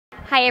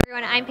Hi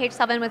everyone, I'm Paige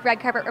Sullivan with Red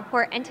Carpet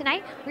Report, and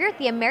tonight we're at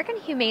the American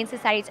Humane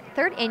Society's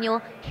 3rd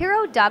Annual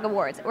Hero Dog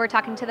Awards. We're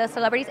talking to those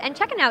celebrities and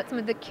checking out some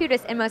of the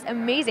cutest and most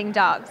amazing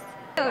dogs.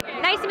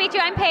 Nice to meet you,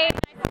 I'm Paige.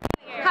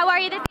 How are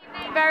you this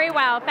evening? Very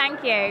well,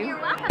 thank you.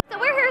 You're welcome. So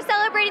we're here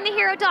celebrating the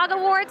Hero Dog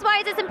Awards. Why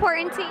is this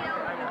important to you?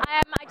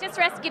 I just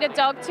rescued a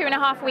dog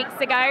 2.5 weeks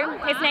ago.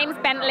 His name's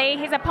Bentley.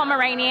 He's a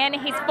Pomeranian.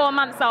 He's 4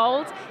 months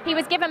old. He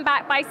was given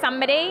back by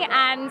somebody,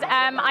 and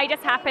I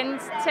just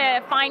happened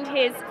to find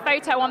his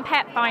photo on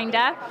Pet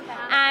Finder.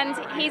 And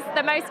he's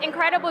the most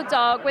incredible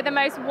dog with the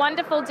most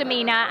wonderful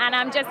demeanor, and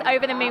I'm just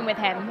over the moon with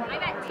him. I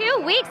bet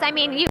 2 weeks. I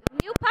mean, new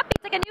puppy.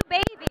 It's like a new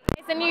baby.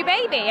 It's a new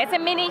baby. It's a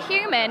mini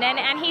human,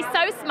 and he's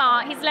so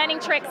smart. He's learning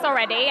tricks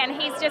already, and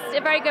he's just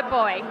a very good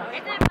boy.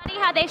 Isn't it funny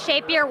how they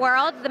shape your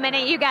world the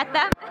minute you get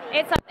them?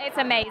 It's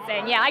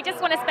amazing. Yeah, I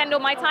just want to spend all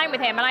my time with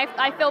him, and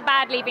I feel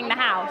bad leaving the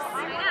house.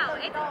 I know.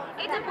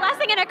 It's a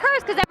blessing and a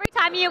curse because every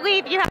time you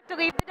leave, you have to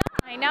leave the dog.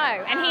 I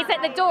know. And he's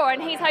at the door,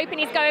 and he's hoping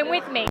he's going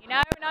with me, you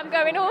know? And I'm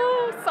going,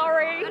 oh,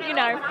 sorry, you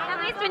know.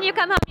 At least when you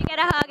come home, you get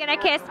a hug and a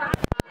kiss. It's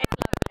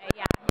lovely,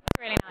 yeah. It's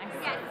really nice.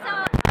 Yeah, so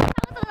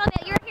tell us a little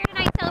bit. You're here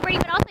tonight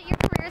celebrating, but also your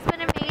career's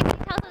been amazing.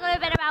 Tell us a little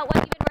bit about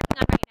what you've been working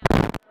on right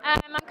now.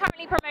 I'm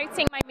currently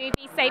promoting my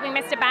movie, Saving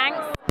Mr.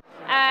 Banks,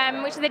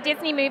 which is a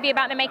Disney movie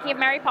about the making of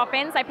Mary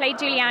Poppins. I played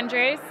Julie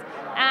Andrews,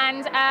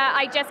 and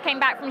I just came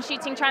back from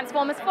shooting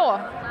Transformers 4.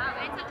 Wow,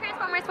 and so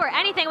Transformers 4,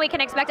 anything we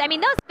can expect. I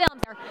mean, those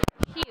films are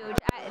huge.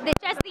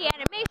 Just the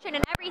animation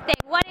and everything.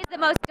 What is the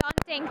most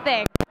daunting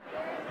thing?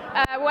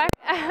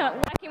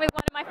 Working with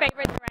one of my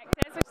favorite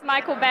directors, which is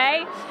Michael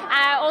Bay.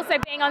 Also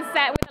being on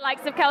set with the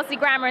likes of Kelsey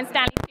Grammer and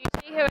Stanley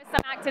Tucci, who are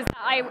some actors that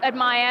I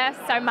admire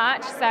so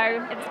much,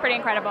 so it's pretty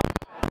incredible.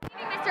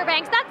 Mr.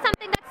 Banks, that's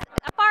something that's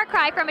a far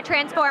cry from a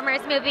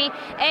Transformers movie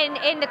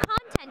in the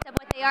content of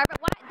what they are, but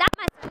that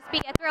must just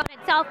be a thrill in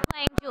itself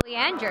playing Julie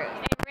Andrews.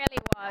 It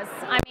really was.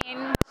 I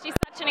mean, she's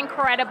such an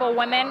incredible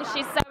woman.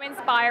 She's so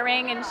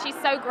inspiring, and she's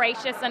so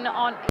gracious, and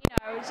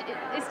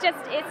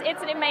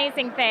it's an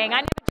amazing thing.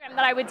 I never dreamt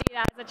that I would do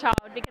that as a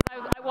child because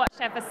I watched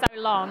her for so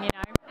long, you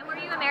know. And were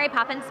you a Mary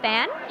Poppins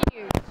fan?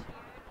 Huge.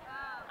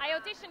 I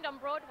auditioned on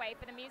Broadway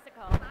for the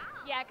musical.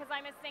 Yeah, because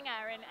I'm a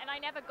singer, and I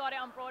never got it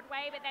on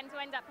Broadway, but then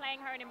to end up playing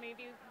her in a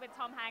movie with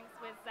Tom Hanks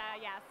was,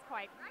 yes,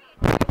 quite great.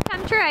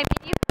 Come true. I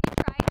mean, you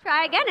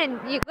try again, and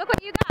look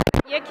what you got.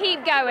 You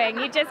keep going.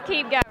 You just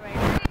keep going.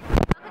 Well,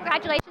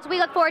 congratulations. We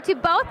look forward to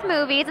both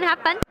movies, and have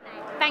fun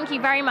tonight. Thank you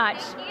very much.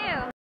 Thank you.